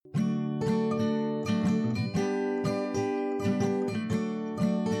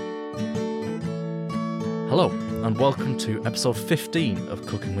Hello, and welcome to episode 15 of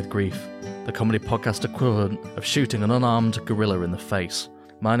Cooking with Grief, the comedy podcast equivalent of shooting an unarmed gorilla in the face.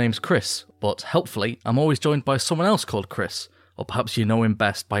 My name's Chris, but helpfully, I'm always joined by someone else called Chris, or perhaps you know him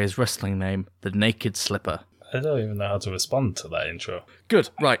best by his wrestling name, the Naked Slipper. I don't even know how to respond to that intro. Good,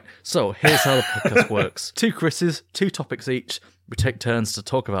 right, so here's how the podcast works. 2 Chris's, 2 topics each, we take turns to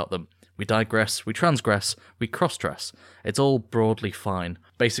talk about them. We digress, we transgress, we cross-dress. It's all broadly fine.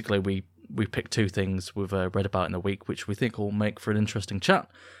 Basically, we pick 2 things we've read about in the week, which we think will make for an interesting chat,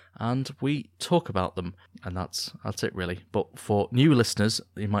 and we talk about them. And that's it, really. But for new listeners,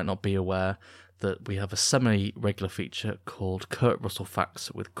 you might not be aware that we have a semi-regular feature called Kurt Russell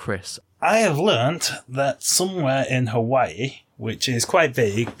Facts with Chris. I have learnt that somewhere in Hawaii, which is quite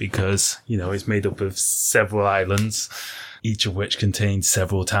vague because, it's made up of several islands, each of which contains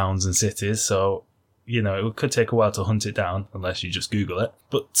several towns and cities, so it could take a while to hunt it down, unless you just Google it.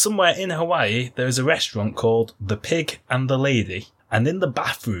 But somewhere in Hawaii, there is a restaurant called The Pig and the Lady. And in the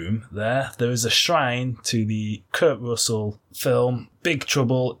bathroom there is a shrine to the Kurt Russell film Big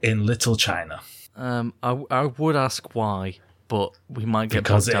Trouble in Little China. I would ask why, but we might get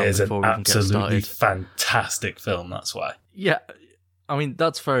because bogged it down is before an we even get absolutely started. fantastic film, that's why. Yeah, I mean,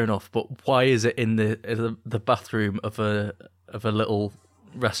 that's fair enough, but why is it in the bathroom of a little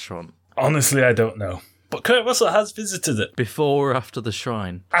restaurant? Honestly, I don't know. But Kurt Russell has visited it. Before or after the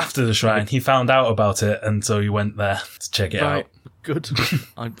shrine? After the shrine. He found out about it, and so he went there to check it out. Good,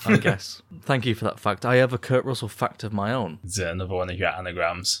 I guess. Thank you for that fact. I have a Kurt Russell fact of my own. Is it another one of your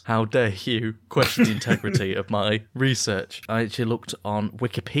anagrams? How dare you question the integrity of my research? I actually looked on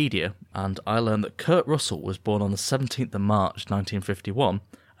Wikipedia, and I learned that Kurt Russell was born on the 17th of March 1951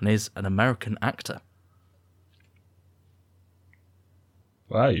 and is an American actor.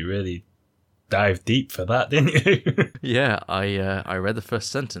 Wow, you really dived deep for that, didn't you? Yeah, I read the first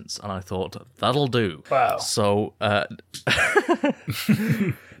sentence and I thought, that'll do. Wow. So,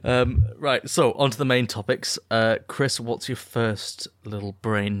 right, so on to the main topics. Chris, what's your first little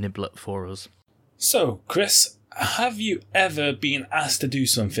brain niblet for us? So, Chris, have you ever been asked to do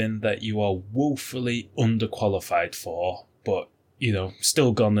something that you are woefully underqualified for, but,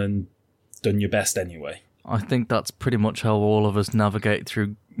 still gone and done your best anyway? I think that's pretty much how all of us navigate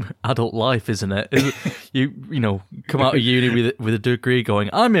through adult life, isn't it? You come out of uni with a degree going,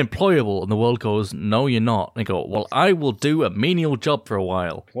 I'm employable, and the world goes, no, you're not. And you go, well, I will do a menial job for a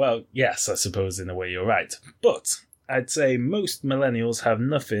while. Well, yes, I suppose in a way you're right. But I'd say most millennials have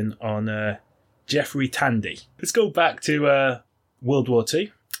nothing on Geoffrey Tandy. Let's go back to World War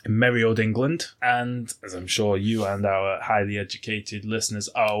II. In merry old England, and as I'm sure you and our highly educated listeners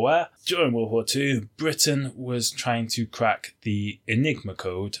are aware, during World War II, Britain was trying to crack the Enigma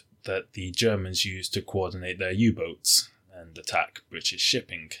code that the Germans used to coordinate their U-boats and attack British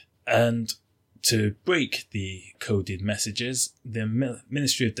shipping. And to break the coded messages, the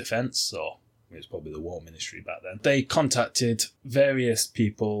Ministry of Defence, or it was probably the War Ministry back then, they contacted various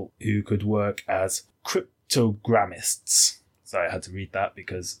people who could work as cryptogrammists. So I had to read that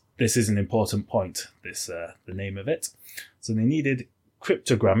because this is an important point, the name of it. So they needed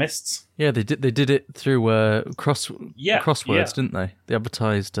cryptogrammists. Yeah, they did it through crosswords, didn't they? They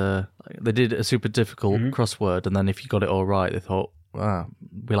advertised, they did a super difficult crossword, and then if you got it all right, they thought,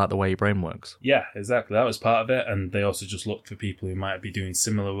 we like the way your brain works. Yeah, exactly. That was part of it, and they also just looked for people who might be doing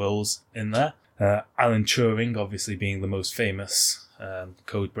similar roles in there. Alan Turing, obviously being the most famous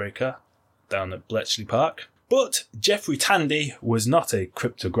code breaker down at Bletchley Park. But Geoffrey Tandy was not a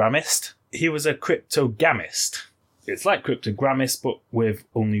cryptogrammist. He was a cryptogamist. It's like cryptogrammist, but with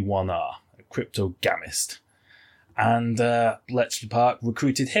only one R. A cryptogamist. And Bletchley Park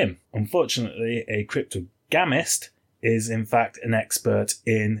recruited him. Unfortunately, a cryptogamist is in fact an expert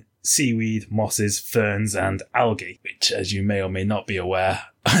in seaweed, mosses, ferns, and algae, which, as you may or may not be aware,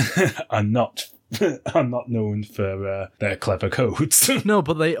 are not known for their clever codes. No,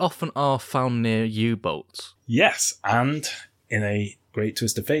 but they often are found near U-boats. Yes, and in a great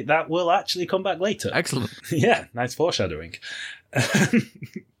twist of fate, that will actually come back later. Excellent. Yeah, nice foreshadowing.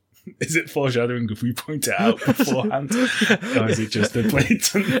 Is it foreshadowing if we point it out beforehand? Or is it just a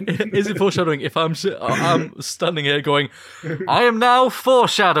blatant... Is it foreshadowing if I'm standing here going, I am now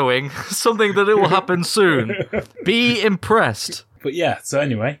foreshadowing something that it will happen soon. Be impressed. But yeah, so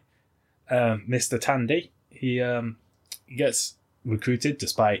anyway... Mr. Tandy, he gets recruited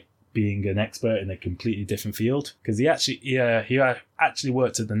despite being an expert in a completely different field because he actually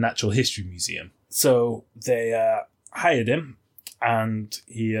worked at the Natural History Museum. So they hired him, and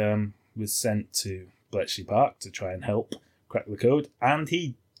he was sent to Bletchley Park to try and help crack the code, and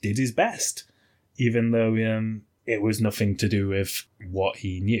he did his best, even though it was nothing to do with what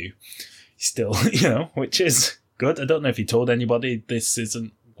he knew. still, which is good. I don't know if he told anybody this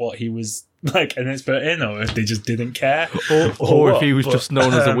isn't what he was like an expert in, or if they just didn't care, or if he was just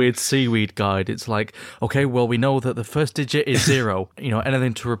known as a weird seaweed guide. It's like, okay, well, we know that the first digit is 0.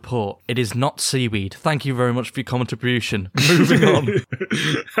 Anything to report? It is not seaweed. Thank you very much for your contribution. Moving on.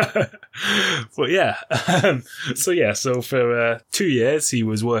 But yeah, so for 2 years he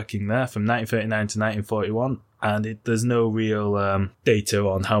was working there from 1939 to 1941. And there's no real data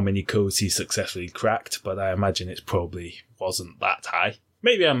on how many codes he successfully cracked, but I imagine it probably wasn't that high.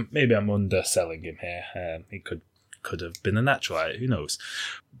 Maybe I'm underselling him here. He could have been a naturalite. Who knows?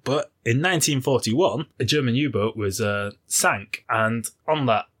 But in 1941, a German U-boat was sank, and on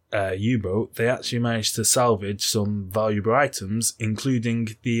that U-boat, they actually managed to salvage some valuable items,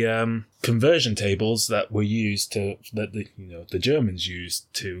 including the conversion tables that were used that the Germans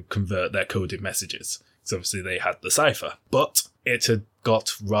used to convert their coded messages. So obviously they had the cipher, but it had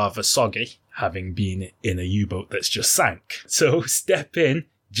got rather soggy, having been in a U-boat that's just sank. So step in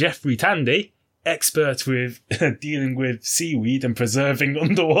Geoffrey Tandy, expert with dealing with seaweed and preserving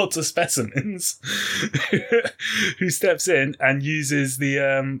underwater specimens, who steps in and uses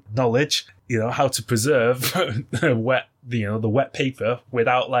the knowledge, how to preserve the wet paper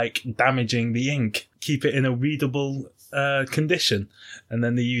without damaging the ink, keep it in a readable condition, and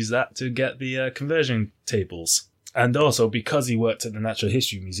then they use that to get the conversion tables. And also, because he worked at the Natural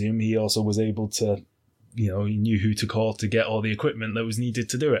History Museum, he also was able to, he knew who to call to get all the equipment that was needed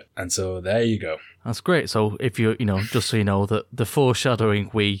to do it. And so there you go. That's great. So if just so you know, that the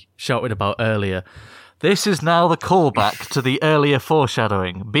foreshadowing we shouted about earlier, this is now the callback to the earlier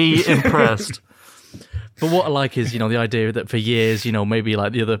foreshadowing. Be impressed. But what I like is, the idea that for years, maybe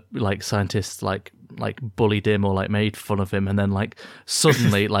the other scientists bullied him or made fun of him, and then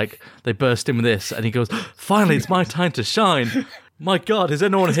suddenly they burst in with this, and he goes, "Finally, it's my time to shine." My God, is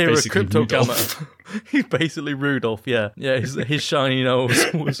anyone here a crypto gamma? He's basically Rudolph, yeah. Yeah, his shiny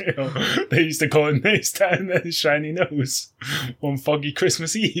nose was... They used to call him his shiny nose on Foggy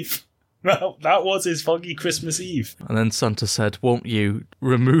Christmas Eve. That was his Foggy Christmas Eve. And then Santa said, "Won't you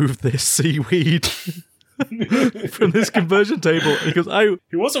remove this seaweed from this conversion table?" And he goes,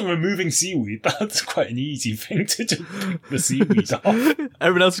 He wasn't removing seaweed. That's quite an easy thing to do. The seaweed off.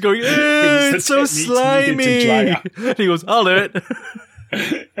 Everyone else is going, "It's so slimy." And he goes, "I'll do it."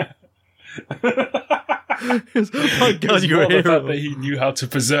 My God, you're a hero. The fact that he knew how to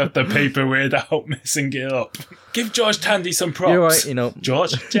preserve the paper without messing it up. Give George Tandy some props. You're right,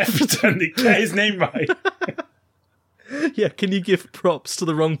 George Jeffrey Tandy, get his name right. Yeah, can you give props to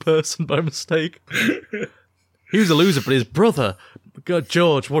the wrong person by mistake? He was a loser, but his brother, God,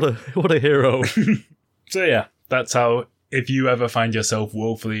 George, what a hero. So yeah, that's how, if you ever find yourself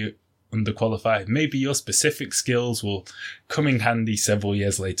woefully underqualified, maybe your specific skills will come in handy several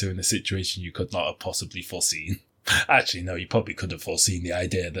years later in a situation you could not have possibly foreseen. Actually, no, you probably could have foreseen the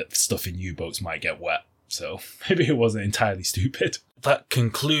idea that stuff in U-boats might get wet, so maybe it wasn't entirely stupid. That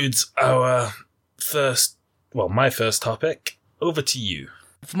concludes our my first topic. Over to you.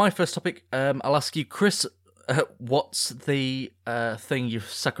 For my first topic, I'll ask you, Chris, what's the thing you've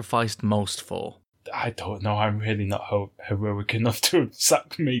sacrificed most for? I don't know. I'm really not heroic enough to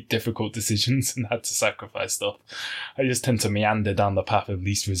make difficult decisions and had to sacrifice stuff. I just tend to meander down the path of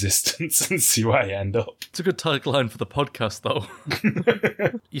least resistance and see where I end up. It's a good tagline for the podcast, though.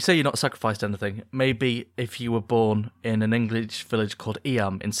 You say you're not sacrificed anything. Maybe if you were born in an English village called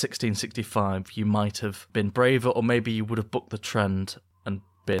Eyam in 1665, you might have been braver, or maybe you would have bucked the trend and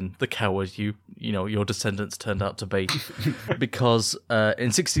been the coward your descendants turned out to be. Because in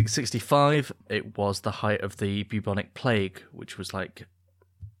 1665 it was the height of the bubonic plague, which was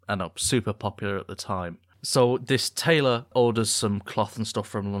super popular at the time. So this tailor orders some cloth and stuff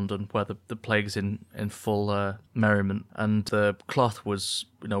from London where the plague's in full merriment, and the cloth was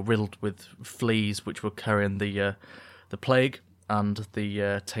riddled with fleas which were carrying the plague, and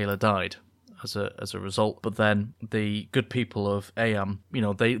the tailor died as a result. But then the good people of Eyam,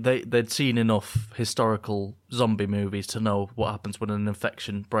 they'd seen enough historical zombie movies to know what happens when an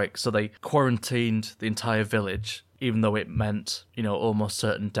infection breaks. So they quarantined the entire village, even though it meant, almost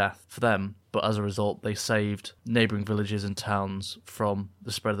certain death for them. But as a result, they saved neighbouring villages and towns from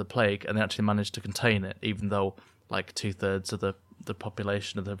the spread of the plague, and they actually managed to contain it, even though 2/3 of the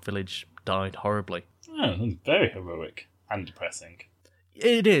population of the village died horribly. Oh, that's very heroic and depressing.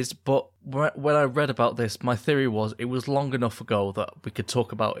 It is, but when I read about this, my theory was it was long enough ago that we could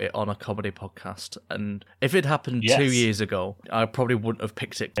talk about it on a comedy podcast. And if it happened 2 years ago, I probably wouldn't have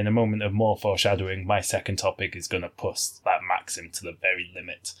picked it. In a moment of more foreshadowing, my second topic is going to push that maxim to the very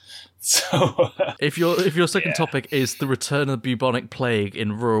limit. So, if your second topic is the return of the bubonic plague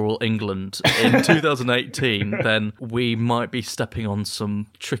in rural England in 2018, then we might be stepping on some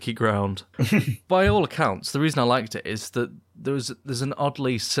tricky ground. By all accounts, the reason I liked it is that there's an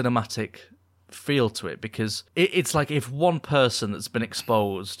oddly cinematic feel to it, because it's like if one person that's been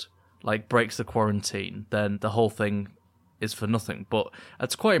exposed like breaks the quarantine, then the whole thing is for nothing. But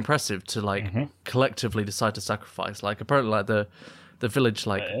it's quite impressive to like collectively decide to sacrifice. Like apparently, like the village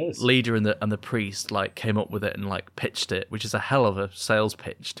like leader and the priest like came up with it and like pitched it, which is a hell of a sales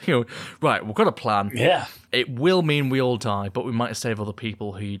pitch. You know, right, we've got a plan. Yeah. It will mean we all die, but we might save other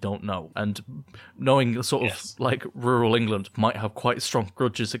people who you don't know. And knowing the sort of like rural England might have quite strong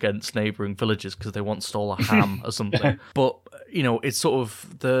grudges against neighbouring villages because they once stole a ham or something. But, you know, it's sort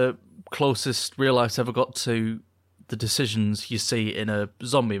of the closest real life's ever got to the decisions you see in a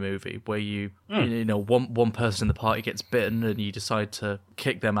zombie movie where you know, one person in the party gets bitten and you decide to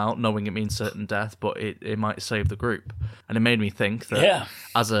kick them out knowing it means certain death, but it might save the group. And it made me think that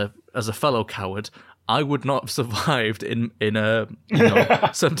as a fellow coward, I would not have survived in a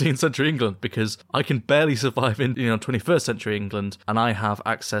 17th century England, because I can barely survive in 21st century England, and I have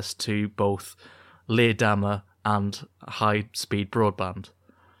access to both Leerdammer and high speed broadband.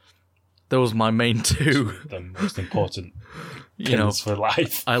 Those are my main two. The most important pillars for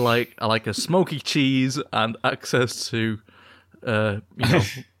life. I like a smoky cheese and access to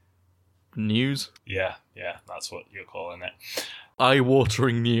news. Yeah, that's what you're calling it.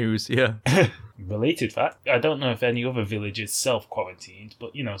 Eye-watering news, yeah. Related fact, I don't know if any other villages self-quarantined,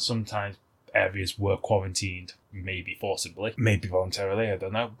 but, sometimes areas were quarantined, maybe forcibly, maybe voluntarily, I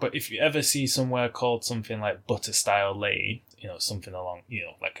don't know. But if you ever see somewhere called something like Butter Style Lane, something along,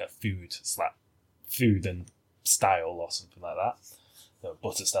 like a food and style or something like that.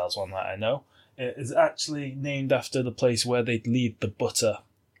 Butter Style's one that I know. It is actually named after the place where they'd leave the butter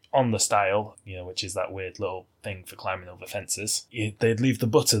on the stile, which is that weird little thing for climbing over fences. They'd leave the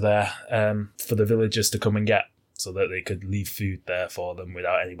butter there for the villagers to come and get, so that they could leave food there for them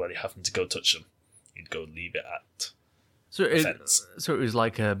without anybody having to go touch them. You'd go leave it at the fence. So it was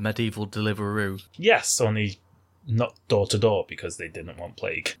like a medieval Deliveroo. Yes, only not door to door, because they didn't want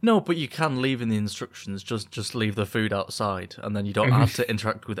plague. No, but you can leave in the instructions, just leave the food outside, and then you don't have to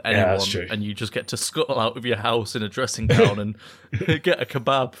interact with anyone, that's true. And you just get to scuttle out of your house in a dressing gown and get a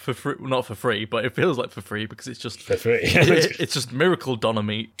kebab for free. Not for free, but it feels like for free, because it's just for free. It's just miracle doner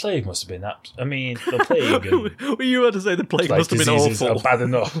meat. Plague must have been that. I mean, the plague. Well, you had to say the plague must have been awful. Are bad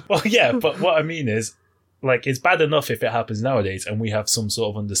enough. Well, yeah, but what I mean is, like, it's bad enough if it happens nowadays and we have some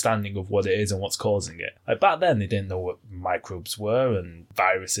sort of understanding of what it is and what's causing it. Like, back then, they didn't know what microbes were and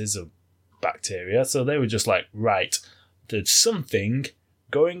viruses or bacteria, so they were just like, right, there's something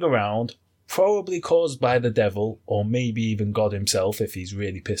going around, probably caused by the devil, or maybe even God himself if he's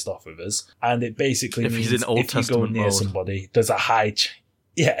really pissed off with us, and it basically means he's in Old if you go Testament near mode. somebody, there's a high...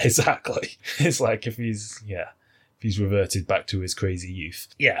 Yeah, exactly. It's like if he's reverted back to his crazy youth.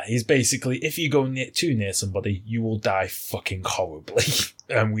 Yeah, he's basically, if you go too near somebody, you will die fucking horribly.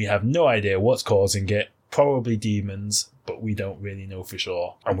 And we have no idea what's causing it. Probably demons, but we don't really know for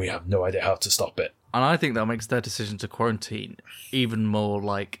sure. And we have no idea how to stop it. And I think that makes their decision to quarantine even more,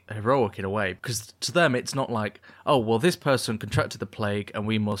 like, heroic in a way. Because to them, it's not like, oh, well, this person contracted the plague and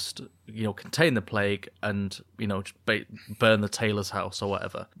we must, contain the plague and, burn the tailor's house or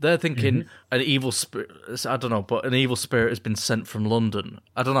whatever. They're thinking an evil spirit, I don't know, but an evil spirit has been sent from London.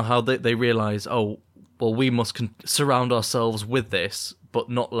 I don't know how they realise, oh, well, we must surround ourselves with this, but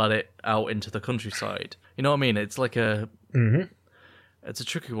not let it out into the countryside. You know what I mean? It's like a... It's a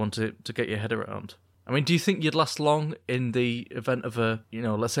tricky one to get your head around. I mean, do you think you'd last long in the event of a,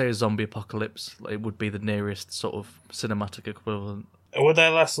 let's say a zombie apocalypse? It would be the nearest sort of cinematic equivalent. Would I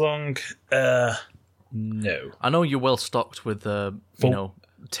last long? No. I know you're well stocked with,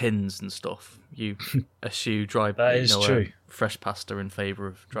 tins and stuff. You eschew dry, that is true. Fresh pasta in favour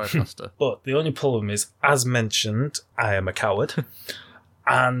of dry pasta. But the only problem is, as mentioned, I am a coward.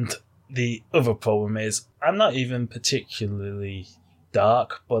 And the other problem is, I'm not even particularly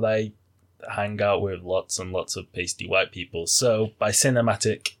dark, but I hang out with lots and lots of pasty white people. So by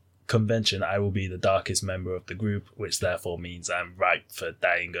cinematic convention, I will be the darkest member of the group, which therefore means I'm ripe for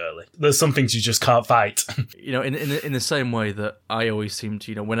dying early. There's some things you just can't fight. In the same way that I always seem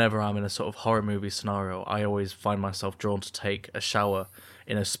to, whenever I'm in a sort of horror movie scenario, I always find myself drawn to take a shower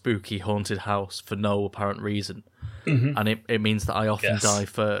in a spooky haunted house for no apparent reason. And it means that I often die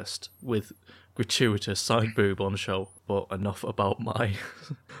first with gratuitous side boob on show, but enough about my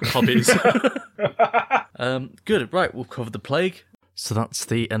hobbies. Good, right, we'll cover the plague. So that's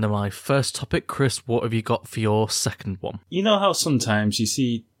the end of my first topic. Chris, what have you got for your second one? You know how sometimes you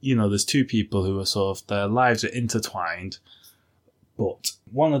see, there's two people who are sort of, their lives are intertwined, but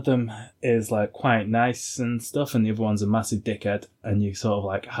one of them is like quite nice and stuff, and the other one's a massive dickhead, and you sort of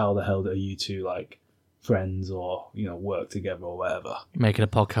like, how the hell are you two like friends or, work together or whatever? Making a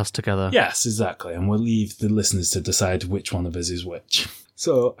podcast together. Yes, exactly. And we'll leave the listeners to decide which one of us is which.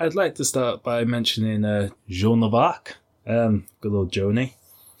 So I'd like to start by mentioning Joan of Arc, good old Joni,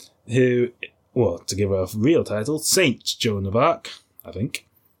 who, well, to give her a real title, Saint Joan of Arc, I think.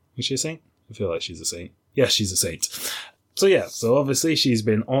 Is she a saint? I feel like she's a saint. Yes, she's a saint. So obviously she's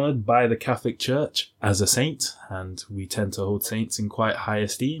been honoured by the Catholic Church as a saint, and we tend to hold saints in quite high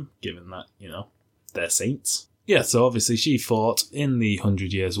esteem, given that, they're saints. Yeah, so obviously she fought in the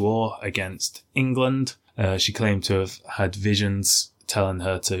 100 Years' War against England. She claimed to have had visions telling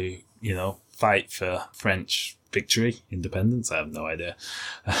her to, fight for French victory, independence. I have no idea.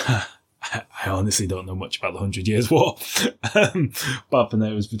 I honestly don't know much about the 100 Years' War. Apart from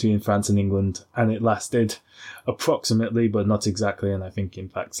that, it was between France and England, and it lasted approximately, but not exactly, and I think, in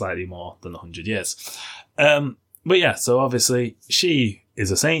fact, slightly more than 100 years. But yeah, so obviously she is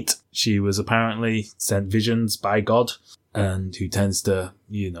a saint. She was apparently sent visions by God, and who tends to,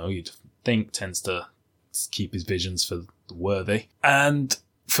 you'd think, tends to keep his visions for the worthy. And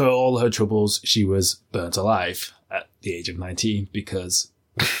for all her troubles, she was burnt alive at the age of 19 because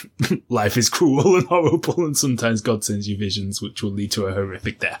life is cruel and horrible, and sometimes God sends you visions which will lead to a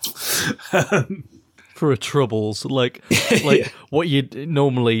horrific death. For her troubles, like yeah. What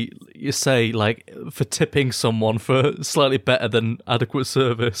you say, like, for tipping someone for slightly better than adequate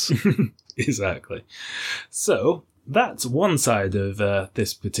service. Exactly. So that's one side of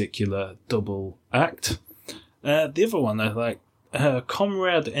this particular double act. The other one, her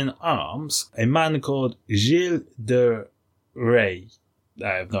comrade in arms, a man called Gilles de Rais.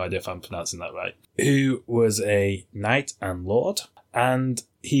 I have no idea if I'm pronouncing that right. Who was a knight and lord, and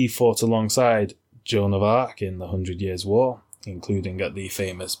he fought alongside Joan of Arc in the 100 Years' War, including at the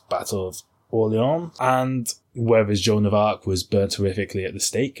famous Battle of Orleans. And whereas Joan of Arc was burnt horrifically at the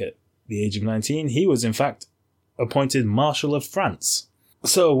stake at the age of 19, he was in fact appointed Marshal of France.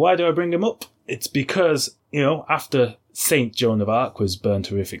 So why do I bring him up? It's because, after Saint Joan of Arc was burnt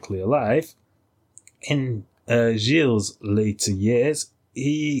horrifically alive, in Gilles' later years,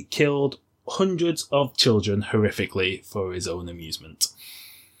 he killed hundreds of children horrifically for his own amusement.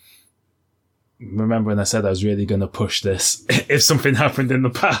 Remember when I said I was really going to push this? If something happened in the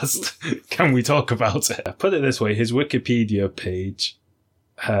past, can we talk about it? Put it this way, his Wikipedia page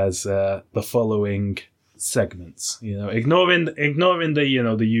has the following segments. Ignoring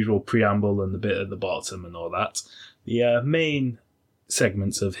the the usual preamble and the bit at the bottom and all that. The main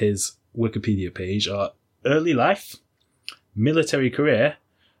segments of his Wikipedia page are early life, military career,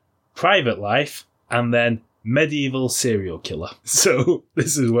 private life, and then medieval serial killer. So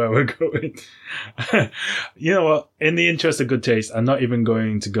this is where we're going. You know what? In the interest of good taste, I'm not even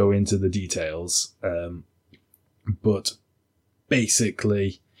going to go into the details. But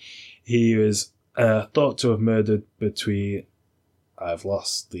basically, he was thought to have murdered between, I've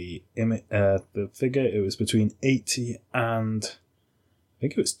lost the figure. It was between 80 and I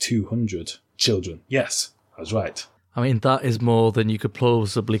think it was 200 children. Yes, I was right. I mean, that is more than you could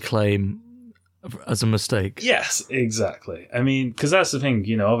plausibly claim as a mistake. Yes, exactly. I mean, because that's the thing,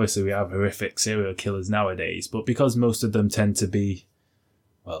 obviously we have horrific serial killers nowadays, but because most of them tend to be,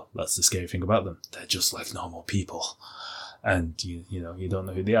 well, that's the scary thing about them. They're just like normal people. And, you don't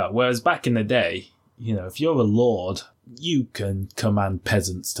know who they are. Whereas back in the day, if you're a lord, you can command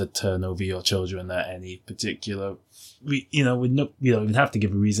peasants to turn over your children at any particular, you don't even have to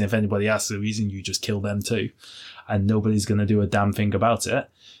give a reason. If anybody asks a reason, you just kill them too. And nobody's going to do a damn thing about it.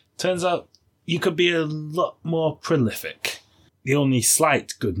 Turns out, you could be a lot more prolific. The only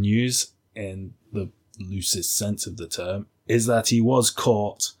slight good news, in the loosest sense of the term, is that he was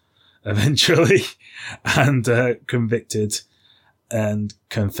caught eventually and convicted and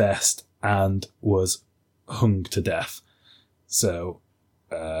confessed and was hung to death. So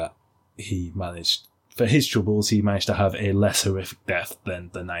he managed, for his troubles, he managed to have a less horrific death than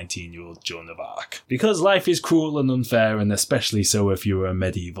the 19-year-old Joan of Arc. Because life is cruel and unfair, and especially so if you were a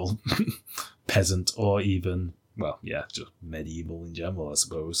medieval peasant or even, Well, yeah, just medieval in general, I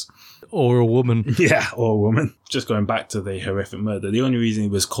suppose. Or a woman. Yeah, or a woman. Just going back to the horrific murder, the only reason he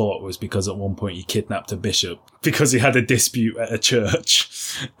was caught was because at one point he kidnapped a bishop because he had a dispute at a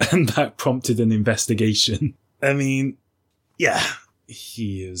church, and that prompted an investigation. I mean, yeah,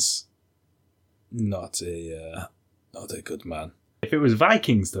 he is not a good man. If it was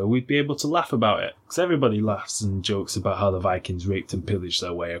Vikings, though, we'd be able to laugh about it, because everybody laughs and jokes about how the Vikings raped and pillaged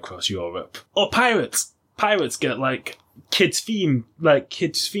their way across Europe. Or pirates. Pirates get kids theme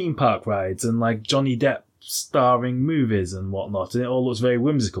park rides and Johnny Depp starring movies and whatnot, and it all looks very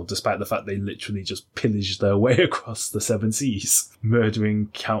whimsical, despite the fact they literally just pillaged their way across the seven seas, murdering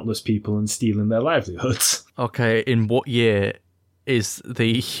countless people and stealing their livelihoods. Okay, in what year is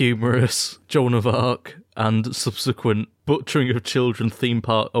the humorous Joan of Arc and subsequent butchering of children theme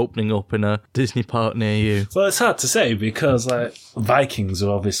park opening up in a Disney park near you? Well, it's hard to say because Vikings are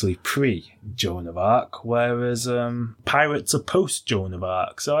obviously pre-Joan of Arc, whereas pirates are post-Joan of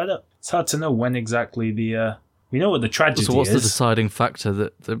Arc. So it's hard to know when exactly we know what the tragedy is. So what's the deciding factor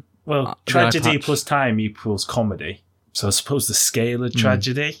that tragedy plus time equals comedy. So I suppose the scale of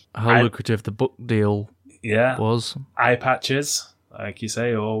tragedy. How lucrative the book deal was. Eye patches, like you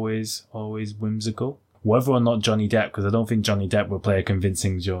say, always whimsical. Whether or not Johnny Depp, because I don't think Johnny Depp will play a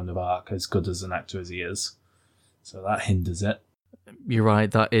convincing Joan of Arc as good as an actor as he is. So that hinders it. You're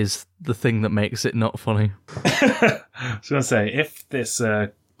right, that is the thing that makes it not funny. I was going to say, if this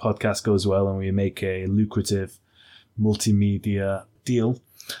podcast goes well and we make a lucrative multimedia deal,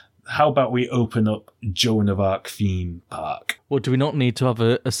 how about we open up Joan of Arc theme park? Well, do we not need to have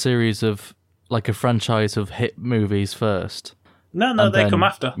a series of, a franchise of hit movies first? No, they come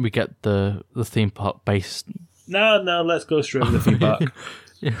after. We get the theme park based. No, let's go straight to the theme park.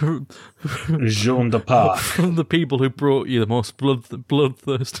 Joan de Parc. From the people who brought you the most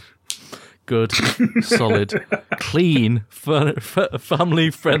bloodthirst. Good, solid, clean,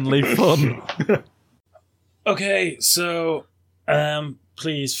 family-friendly fun. Okay, so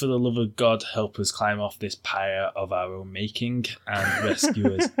please, for the love of God, help us climb off this pyre of our own making and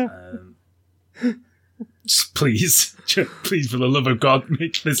rescue us. Just please, for the love of God,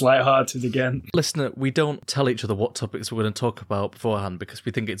 make this lighthearted again. Listener, we don't tell each other what topics we're going to talk about beforehand because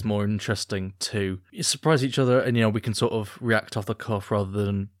we think it's more interesting to surprise each other and, we can sort of react off the cuff rather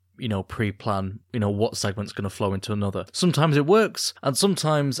than, pre-plan, what segment's going to flow into another. Sometimes it works, and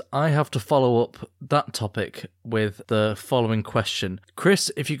sometimes I have to follow up that topic with the following question.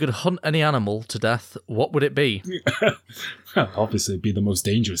 Chris, if you could hunt any animal to death, what would it be? Obviously, it'd be the most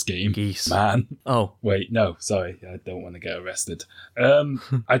dangerous game. Geese. Man. Oh. Wait, no, sorry, I don't want to get arrested.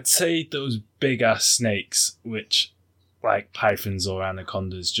 I'd say those big-ass snakes, which... like pythons or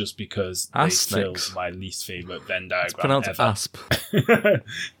anacondas, just because they fill my least favourite Venn diagram it's pronounced ever. asp.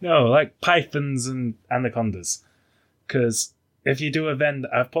 No, like pythons and anacondas. Because if you do a Venn...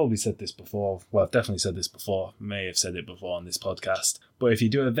 I've probably said this before. Well, I've definitely said this before. May have said it before on this podcast. But if you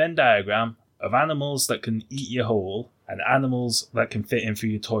do a Venn diagram of animals that can eat you whole and animals that can fit in through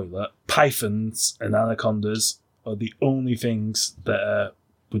your toilet, pythons and anacondas are the only things that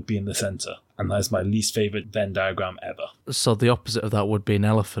would be in the centre. And that's my least favourite Venn diagram ever. So the opposite of that would be an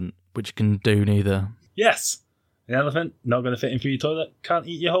elephant, which can do neither. Yes. An elephant, not going to fit in through your toilet, can't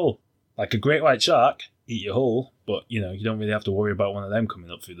eat you whole. Like a great white shark, eat you whole, but, you don't really have to worry about one of them coming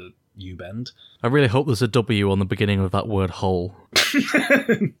up through the U-bend. I really hope there's a W on the beginning of that word whole.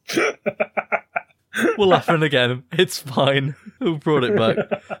 We're laughing again. It's fine. Who brought it back?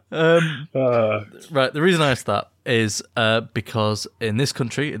 Right, the reason I asked that is because in this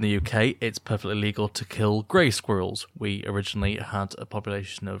country, in the UK, it's perfectly legal to kill grey squirrels. We originally had a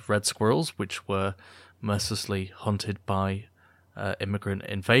population of red squirrels, which were mercilessly hunted by immigrant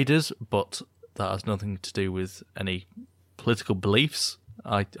invaders, but that has nothing to do with any political beliefs.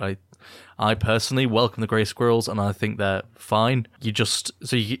 I personally welcome the grey squirrels, and I think they're fine. You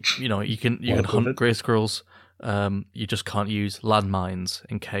can hunt grey squirrels. You just can't use landmines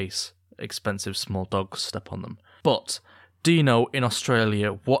in case expensive small dogs step on them. But do you know in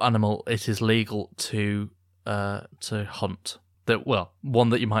Australia what animal it is legal to hunt? One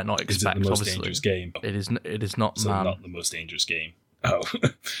that you might not expect. Is it the most obviously. Dangerous game? It is. It is not. So man. Not the most dangerous game. Oh,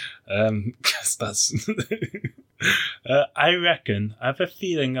 that's. I reckon. I have a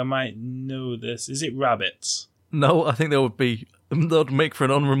feeling I might know this. Is it rabbits? No, I think that would make for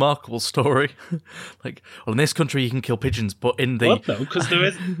an unremarkable story. In this country you can kill pigeons, but in the no, because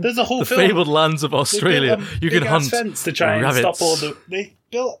there's a whole the fabled lands of Australia, you can hunt fence to try rabbits. And stop all the.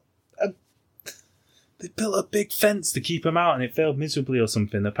 They built a big fence to keep them out, and it failed miserably or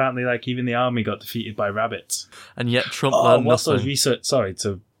something. Apparently, even the army got defeated by rabbits. And yet Trump learned what's nothing. Those research? Sorry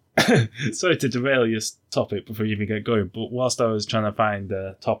to derail your topic before you even get going. But whilst I was trying to find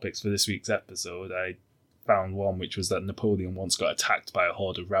topics for this week's episode, I found one which was that Napoleon once got attacked by a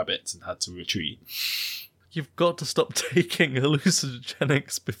horde of rabbits and had to retreat. You've got to stop taking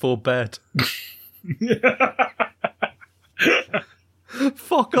hallucinogenics before bed.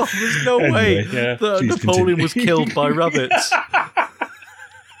 Fuck off, there's no way that Napoleon was killed by rabbits. I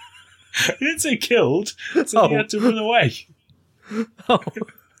didn't say killed, so he had to run away. Oh.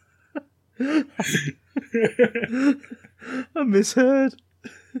 I misheard.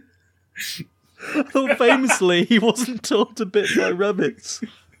 I thought famously he wasn't torn to bits by rabbits.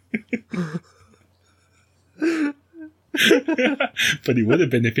 But he would have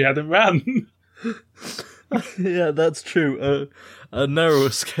been if he hadn't ran. Yeah, that's true. A narrow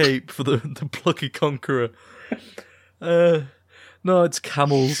escape for the plucky conqueror. No, it's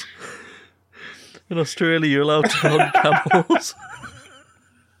camels. In Australia, you're allowed to hunt camels.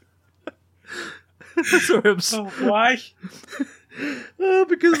 Sorry, I'm so... Why?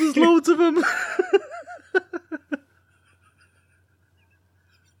 Because there's loads of them.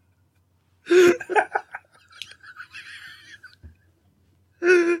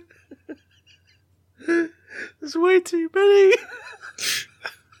 There's way too many.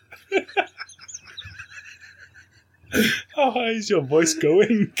 How high is your voice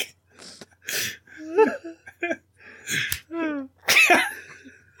going?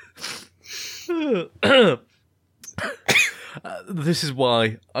 This is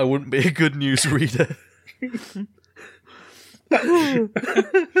why I wouldn't be a good news reader.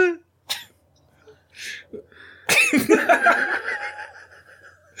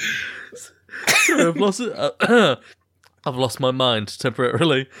 Sorry, I've lost my mind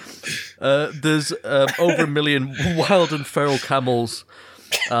temporarily. There's over 1 million wild and feral camels,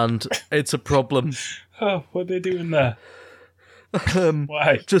 and it's a problem. Oh, what are they doing there?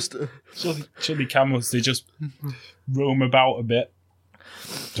 Why? Just surely camels, they just roam about a bit.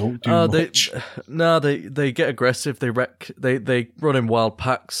 Don't do much. They get aggressive. They wreck. They run in wild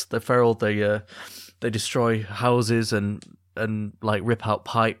packs. They're feral. They destroy houses and like rip out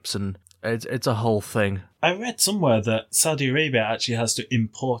pipes, and it's a whole thing. I read somewhere that Saudi Arabia actually has to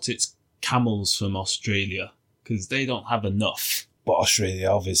import its camels from Australia because they don't have enough. But Australia,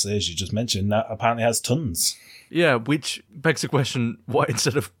 obviously, as you just mentioned, that apparently has tons. Yeah, which begs the question: why,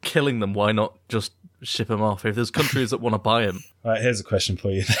 instead of killing them, why not just ship them off? If there's countries that want to buy them. Right, here's a question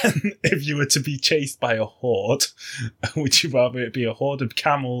for you then. If you were to be chased by a horde, would you rather it be a horde of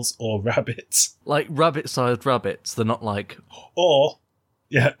camels or rabbits? Like rabbit-sized rabbits, they're not like... Or,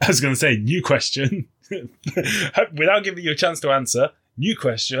 yeah, I was going to say, new question. Without giving you a chance to answer, new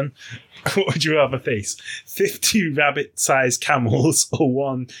question. What would you rather face? 50 rabbit-sized camels or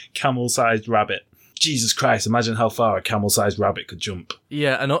one camel-sized rabbit? Jesus Christ, imagine how far a camel-sized rabbit could jump.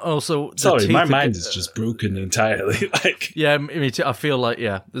 Yeah, and also... Sorry, my mind is just broken entirely. Like, yeah, me too. I feel like,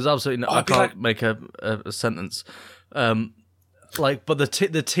 yeah, there's absolutely no... I can't make a sentence. But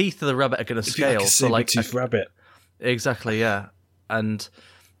the teeth of the rabbit are going to scale. So like a saber-toothed rabbit. Exactly, yeah. And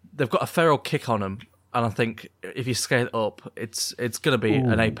they've got a feral kick on them, and I think if you scale it up, it's going to be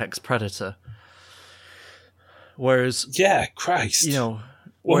an apex predator. Whereas... Yeah, Christ. You know...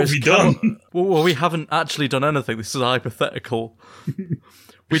 What have we done? Well, we haven't actually done anything. This is hypothetical.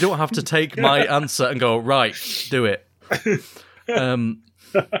 We don't have to take my answer and go, right, do it. Chris,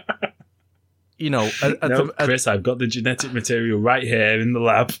 I've got the genetic material right here in the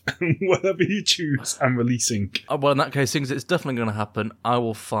lab. Whatever you choose, I'm releasing. Well, in that case, things it's definitely going to happen. I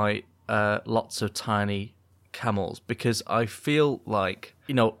will fight lots of tiny camels because I feel like,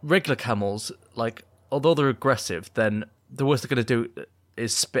 regular camels, like, although they're aggressive, then the worst they're going to do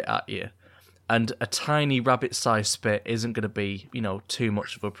is spit at you, and a tiny rabbit-sized spit isn't going to be, too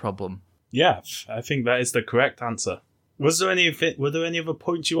much of a problem. Yeah, I think that is the correct answer. Were there any other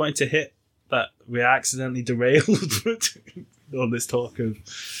points you wanted to hit that we accidentally derailed on this talk of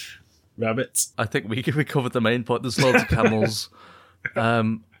rabbits? I think we covered the main point. There's loads of camels.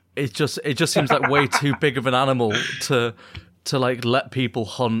 It just seems like way too big of an animal to like let people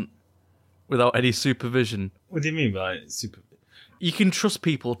hunt without any supervision. What do you mean by supervision? You can trust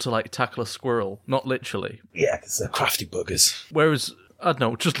people to like tackle a squirrel, not literally. Yeah, because they're crafty buggers. Whereas, I don't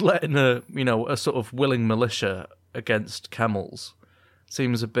know, just letting a sort of willing militia against camels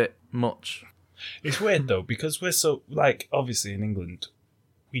seems a bit much. It's weird though, because we're so, like, obviously in England,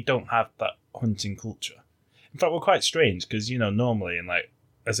 we don't have that hunting culture. In fact, we're quite strange because, normally in like,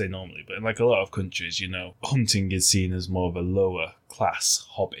 I say normally, but in like a lot of countries, hunting is seen as more of a lower class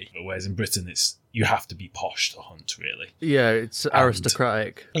hobby. Whereas in Britain, you have to be posh to hunt, really. Yeah, it's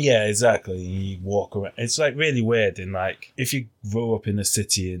aristocratic. Yeah, exactly. You walk around. It's like really weird in like, if you grow up in a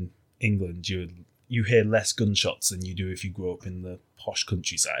city in England, you're you hear less gunshots than you do if you grow up in the posh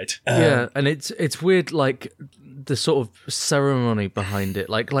countryside. Yeah, and it's weird, like the sort of ceremony behind it,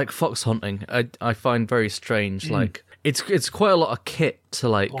 like fox hunting. I find very strange. Like it's quite a lot of kit to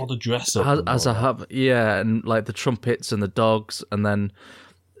like all the dress up as I have, and like the trumpets and the dogs, and then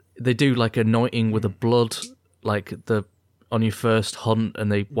they do like anointing with the blood, like on your first hunt,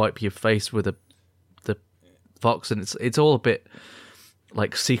 and they wipe your face with the fox, and it's all a bit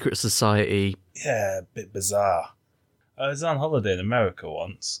like secret society. Yeah, a bit bizarre. I was on holiday in America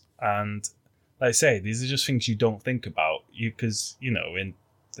once, and like I say, these are just things you don't think about. Because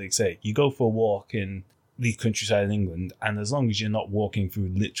like say, you go for a walk in the countryside in England, and as long as you're not walking through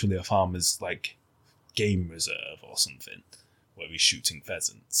literally a farmer's like game reserve or something where he's shooting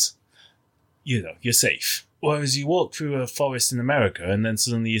pheasants, you're safe. Whereas you walk through a forest in America and then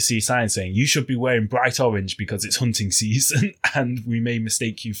suddenly you see signs saying you should be wearing bright orange because it's hunting season and we may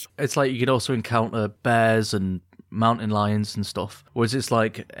mistake you. It's like you could also encounter bears and mountain lions and stuff. Whereas it's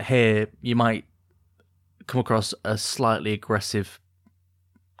like here you might come across a slightly aggressive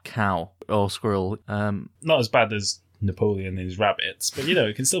cow or squirrel. Not as bad as Napoleon and his rabbits, but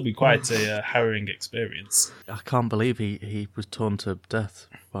it can still be quite a harrowing experience. I can't believe he was torn to death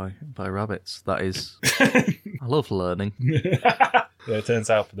by rabbits. That is, I love learning. It turns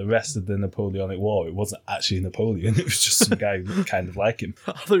out for the rest of the Napoleonic War, it wasn't actually Napoleon. It was just some guy who looked kind of like him.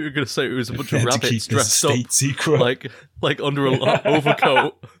 I thought you were going to say it was a bunch of rabbits dressed up secret. like under an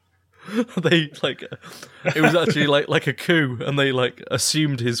overcoat. They like it was actually like a coup, and they like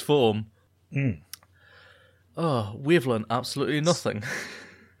assumed his form. Oh, we've learned absolutely nothing.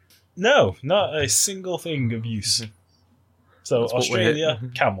 No, not a single thing of use. So Australia,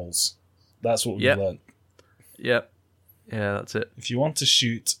 camels. That's what we've learned. Yep. Yeah, that's it. If you want to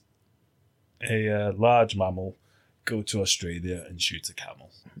shoot a large mammal, go to Australia and shoot a camel.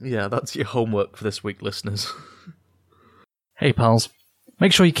 Yeah, that's your homework for this week, listeners. Hey, pals.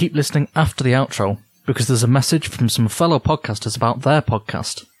 Make sure you keep listening after the outro, because there's a message from some fellow podcasters about their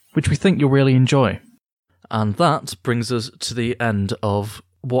podcast, which we think you'll really enjoy. And that brings us to the end of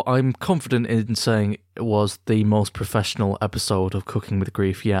what I'm confident in saying was the most professional episode of Cooking with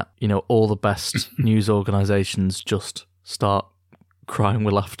Grief yet. All the best news organisations just start crying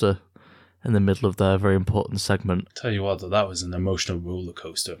with laughter in the middle of their very important segment. Tell you what, though, that was an emotional roller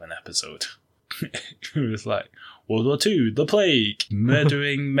coaster of an episode. It was like World War II, the plague,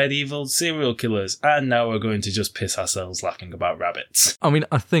 murdering medieval serial killers, and now we're going to just piss ourselves laughing about rabbits. I mean,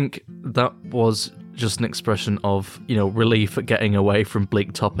 I think that was just an expression of, relief at getting away from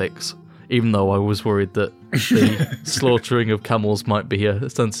bleak topics, even though I was worried that the slaughtering of camels might be a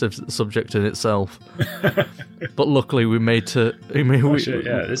sensitive subject in itself. But luckily we made to...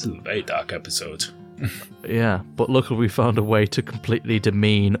 this is a very dark episode. Yeah, but luckily we found a way to completely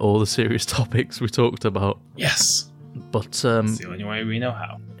demean all the serious topics we talked about. Yes. But it's the only way we know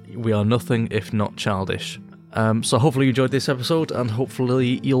how. We are nothing if not childish. So hopefully you enjoyed this episode, and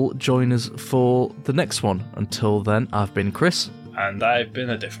hopefully you'll join us for the next one. Until then, I've been Chris. And I've been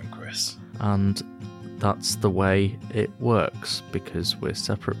a different Chris. And that's the way it works, because we're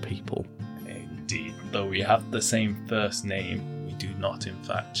separate people. Indeed. Though we have the same first name, we do not in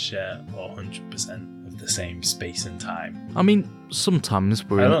fact share 100% of the same space and time. I mean, sometimes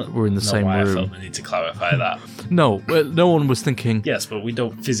we're in the same room. I felt the need to clarify that. No one was thinking... Yes, but we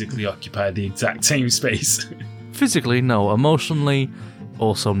don't physically occupy the exact same space. Physically, no. Emotionally,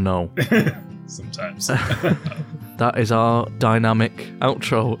 also no. Sometimes. That is our dynamic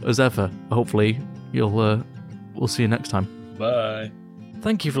outro as ever. Hopefully, we'll see you next time. Bye.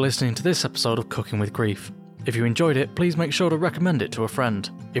 Thank you for listening to this episode of Cooking with Grief. If you enjoyed it, please make sure to recommend it to a friend.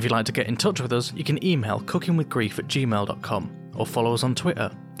 If you'd like to get in touch with us, you can email cookingwithgrief@gmail.com or follow us on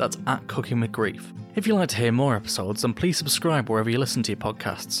Twitter. That's @cookingwithgrief. If you'd like to hear more episodes, then please subscribe wherever you listen to your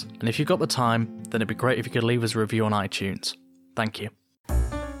podcasts. And if you've got the time, then it'd be great if you could leave us a review on iTunes. Thank you.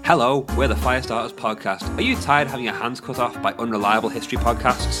 Hello, we're the Firestarters podcast. Are you tired of having your hands cut off by unreliable history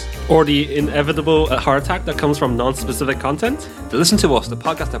podcasts? Or the inevitable heart attack that comes from non-specific content? Then listen to us, the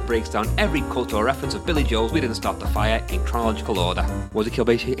podcast that breaks down every cultural reference of Billy Joel's We Didn't Start the Fire in chronological order. Was it killed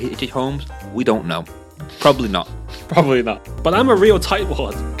by H.H. Holmes? We don't know. Probably not. Probably not. But I'm a real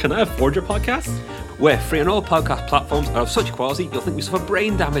tightwad. Can I afford your podcast? We're free on all podcast platforms and of such quality you'll think we suffer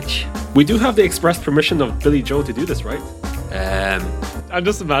brain damage. We do have the express permission of Billy Joel to do this, right? I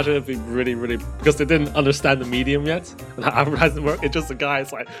just imagine it being really, really... Because they didn't understand the medium yet. And how advertising work. It's just a guy,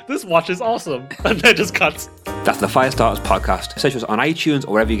 it's like, this watch is awesome. And then just cuts. That's the Firestarters podcast. Search us on iTunes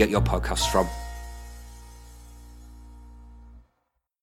or wherever you get your podcasts from.